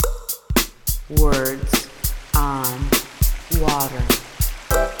Words on Water.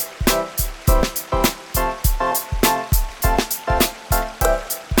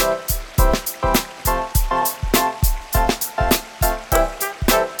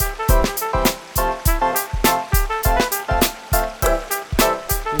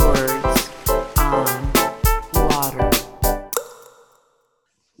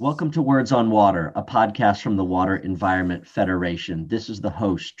 Welcome to Words on Water, a podcast from the Water Environment Federation. This is the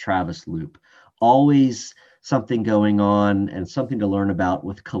host, Travis Loop. Always something going on and something to learn about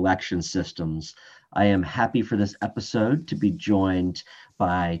with collection systems. I am happy for this episode to be joined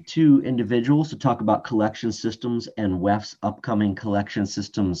by two individuals to talk about collection systems and WEF's upcoming Collection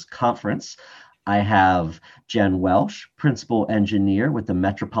Systems Conference. I have Jen Welsh, Principal Engineer with the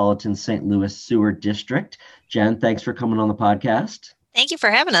Metropolitan St. Louis Sewer District. Jen, thanks for coming on the podcast. Thank you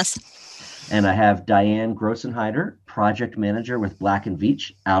for having us. And I have Diane Grossenheider, Project Manager with Black &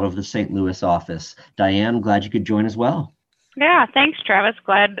 Veatch out of the St. Louis office. Diane, I'm glad you could join as well. Yeah, thanks, Travis.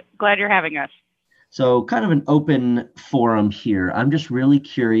 Glad you're having us. So kind of an open forum here. I'm just really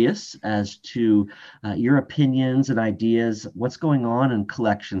curious as to your opinions and ideas. What's going on in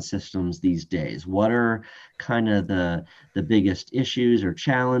collection systems these days? What are kind of the biggest issues or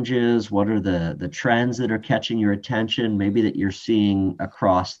challenges? What are the trends that are catching your attention, maybe that you're seeing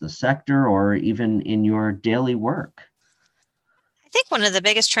across the sector or even in your daily work? I think one of the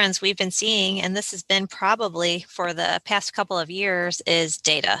biggest trends we've been seeing, and this has been probably for the past couple of years, is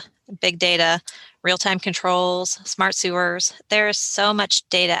data. Big data, real-time controls, smart sewers. There's so much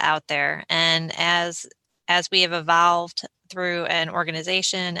data out there. And as we have evolved through an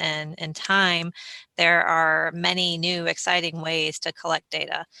organization and in time, there are many new exciting ways to collect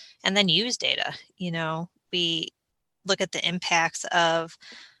data and then use data. You know, we look at the impacts of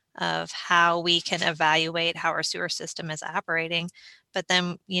how we can evaluate how our sewer system is operating. But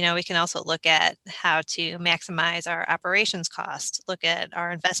then, you know, we can also look at how to maximize our operations costs, look at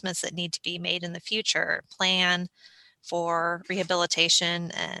our investments that need to be made in the future, plan for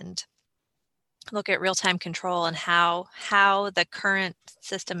rehabilitation, and look at real-time control and how the current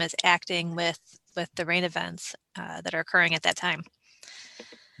system is acting with the rain events that are occurring at that time.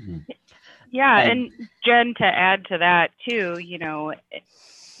 Yeah, and Jen, to add to that too, you know,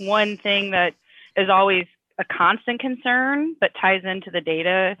 one thing that is always a constant concern, but ties into the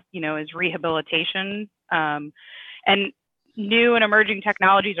data, you know, is rehabilitation. And new and emerging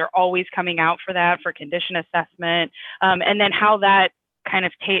technologies are always coming out for that, for condition assessment. And then how that kind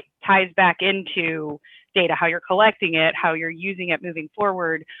of ties back into data, how you're collecting it, how you're using it moving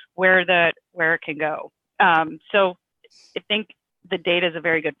forward, where it can go. So I think the data is a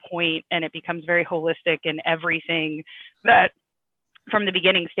very good point, and it becomes very holistic in everything that, from the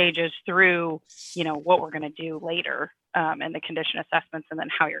beginning stages through, you know, what we're going to do later, and the condition assessments, and then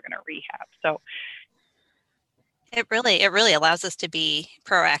how you're going to rehab. So it really allows us to be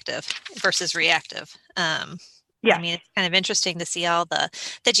proactive versus reactive. Yeah. I mean, it's kind of interesting to see all the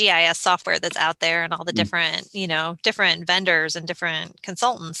GIS software that's out there and all the different vendors and different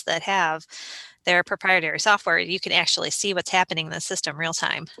consultants that have their proprietary software. You can actually see what's happening in the system real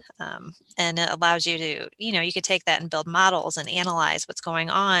time. And it allows you to, you know, you could take that and build models and analyze what's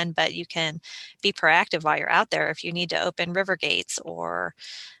going on, but you can be proactive while you're out there if you need to open river gates or,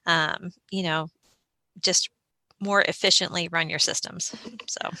 you know, just more efficiently run your systems.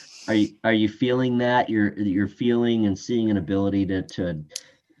 So are you feeling that you're feeling and seeing an ability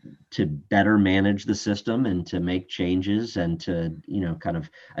to better manage the system and to make changes and to, you know, kind of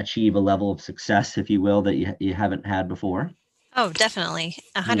achieve a level of success, if you will, that you haven't had before? Oh, definitely.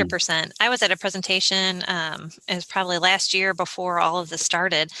 100%. I was at a presentation, it was probably last year before all of this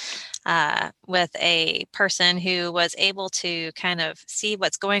started, with a person who was able to kind of see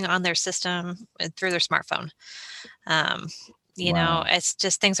what's going on their system through their smartphone. You know, it's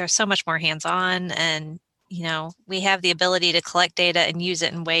just things are so much more hands-on, and, you know, we have the ability to collect data and use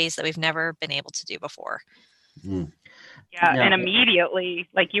it in ways that we've never been able to do before. Yeah, and immediately,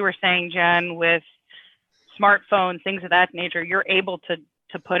 like you were saying, Jen, with smartphones, things of that nature, you're able to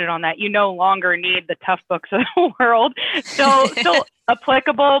put it on that. You no longer need the tough books of the world. Still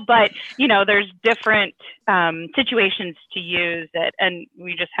applicable, but, you know, there's different situations to use it, and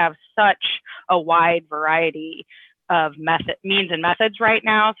we just have such a wide variety of means and methods right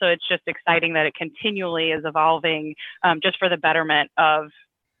now. So it's just exciting that it continually is evolving, just for the betterment of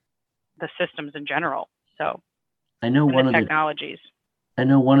the systems in general. So I know one of the technologies. I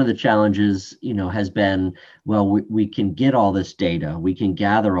know one of the challenges, you know, has been, well, we can get all this data, we can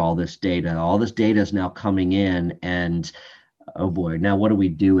gather all this data is now coming in, and Oh boy. Now, what do we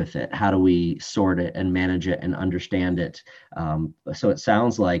do with it? How do we sort it and manage it and understand it? So it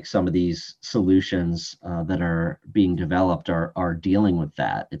sounds like some of these solutions that are being developed are dealing with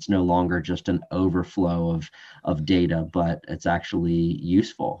that. It's no longer just an overflow of data, but it's actually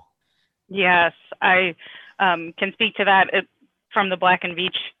useful. Yes, I can speak to that from the Black and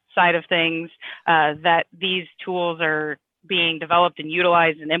Veatch side of things, that these tools are being developed and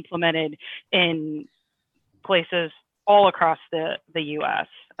utilized and implemented in places all across the U.S.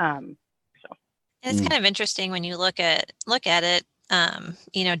 And it's kind of interesting when you look at it.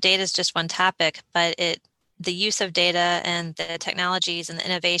 Data is just one topic, but the use of data and the technologies and the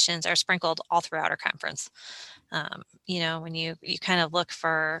innovations are sprinkled all throughout our conference. When you kind of look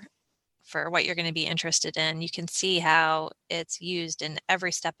for what you're going to be interested in, you can see how it's used in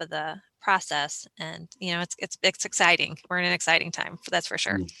every step of the process, and it's exciting. We're in an exciting time, that's for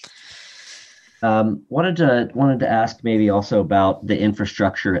sure. Wanted to ask maybe also about the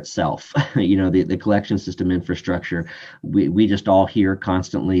infrastructure itself. The collection system infrastructure. We just all hear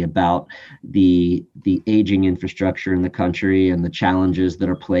constantly about the aging infrastructure in the country and the challenges that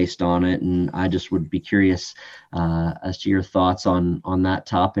are placed on it. And I just would be curious as to your thoughts on that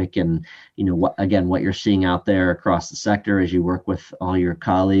topic, and what you're seeing out there across the sector as you work with all your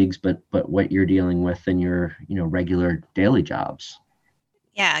colleagues, but what you're dealing with in your regular daily jobs.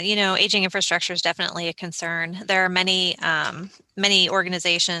 Yeah, aging infrastructure is definitely a concern. There are many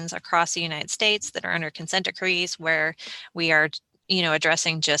organizations across the United States that are under consent decrees where we are,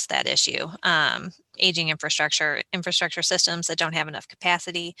 addressing just that issue. Aging infrastructure systems that don't have enough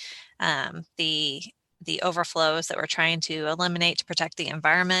capacity, the overflows that we're trying to eliminate to protect the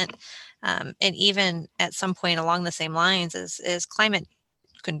environment, and even at some point along the same lines is climate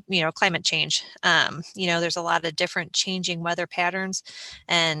change. There's a lot of different changing weather patterns,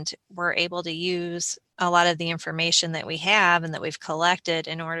 and we're able to use a lot of the information that we have and that we've collected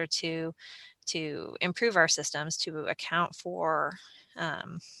in order to improve our systems to account for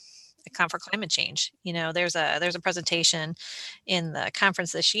climate change. There's a presentation in the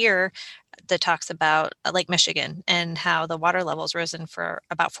conference this year that talks about Lake Michigan and how the water level's risen for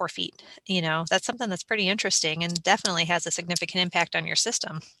about 4 feet. That's something that's pretty interesting and definitely has a significant impact on your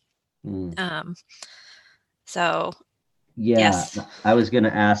system. So yeah, yes. I was going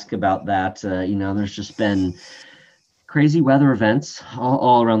to ask about that. There's just been crazy weather events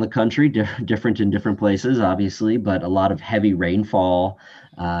all around the country, different in different places, obviously, but a lot of heavy rainfall,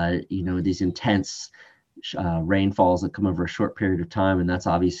 these intense rainfalls that come over a short period of time. And that's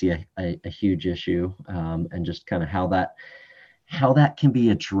obviously a huge issue, and just kind of how that can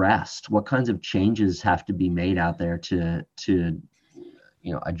be addressed. What kinds of changes have to be made out there to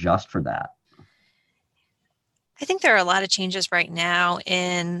adjust for that? I think there are a lot of changes right now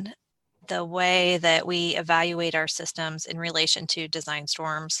in the way that we evaluate our systems in relation to design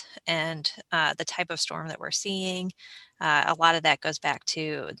storms and the type of storm that we're seeing. A lot of that goes back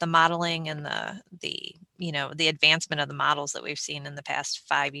to the modeling and the advancement of the models that we've seen in the past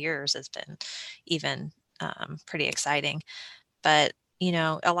 5 years has been even pretty exciting. But,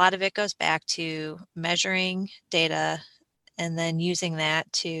 a lot of it goes back to measuring data and then using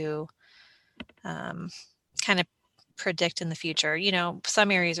that to kind of predict in the future. Some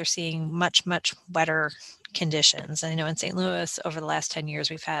areas are seeing much, much wetter conditions. I know in St. Louis over the last 10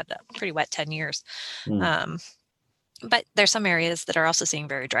 years, we've had pretty wet 10 years. But there's some areas that are also seeing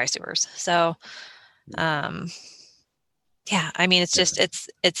very dry sewers. So,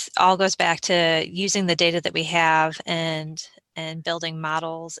 it's all goes back to using the data that we have and building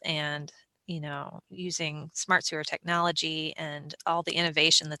models and, using smart sewer technology and all the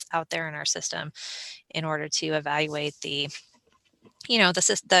innovation that's out there in our system in order to evaluate the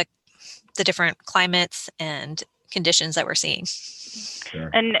different climates and conditions that we're seeing. Sure.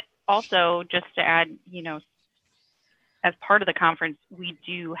 And also, just to add, as part of the conference, we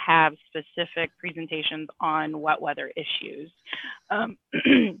do have specific presentations on wet weather issues.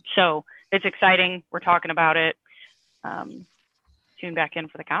 So it's exciting. We're talking about it. Tune back in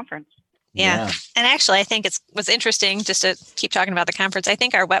for the conference. Yeah. And actually, I think what's interesting, just to keep talking about the conference, I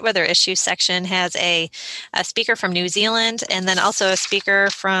think our wet weather issues section has a speaker from New Zealand and then also a speaker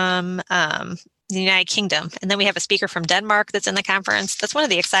from the United Kingdom. And then we have a speaker from Denmark that's in the conference. That's one of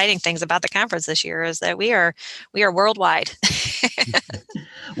the exciting things about the conference this year is that we are worldwide.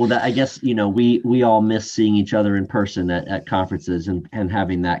 Well, I guess, we all miss seeing each other in person at conferences and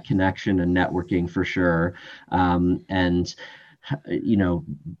having that connection and networking for sure. And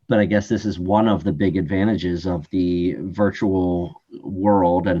but I guess this is one of the big advantages of the virtual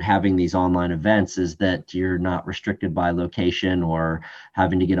world and having these online events is that you're not restricted by location or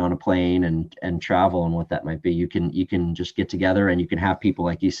having to get on a plane and travel and what that might be. You can just get together and you can have people,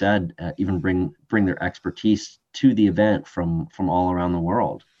 like you said, even bring their expertise to the event from all around the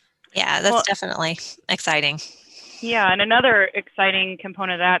world. Yeah, that's definitely exciting. Yeah, and another exciting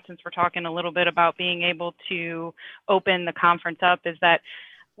component of that, since we're talking a little bit about being able to open the conference up, is that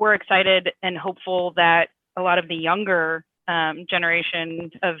we're excited and hopeful that a lot of the younger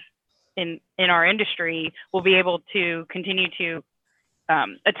generation in our industry will be able to continue to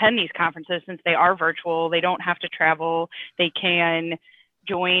attend these conferences since they are virtual. They don't have to travel. They can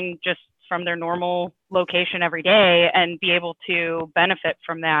join just from their normal location every day and be able to benefit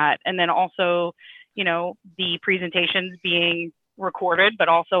from that. And then also, the presentations being recorded, but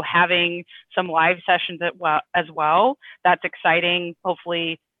also having some live sessions as well. That's exciting.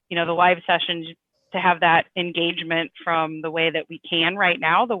 Hopefully, the live sessions to have that engagement from the way that we can right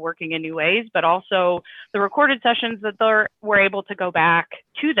now, the working in new ways, but also the recorded sessions that we're able to go back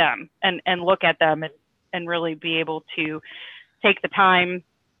to them and look at them and really be able to take the time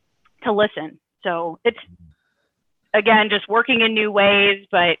to listen. So it's, again, just working in new ways,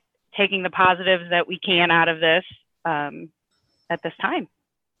 but taking the positives that we can out of this at this time.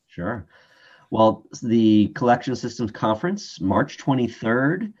 Sure. Well, the Collection Systems Conference, March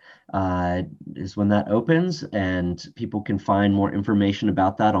 23rd, is when that opens, and people can find more information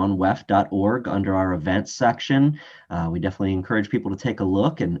about that on wef.org under our events section. We definitely encourage people to take a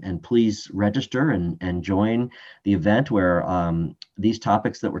look and please register and join the event where these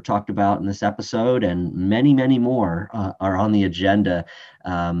topics that were talked about in this episode and many, many more are on the agenda.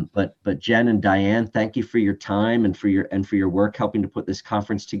 But Jen and Diane, thank you for your time and for your work helping to put this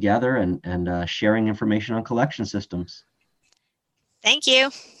conference together and sharing information on collection systems. Thank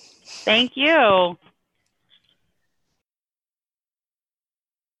you. Thank you.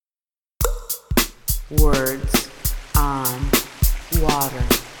 Words on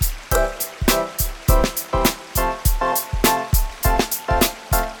Water.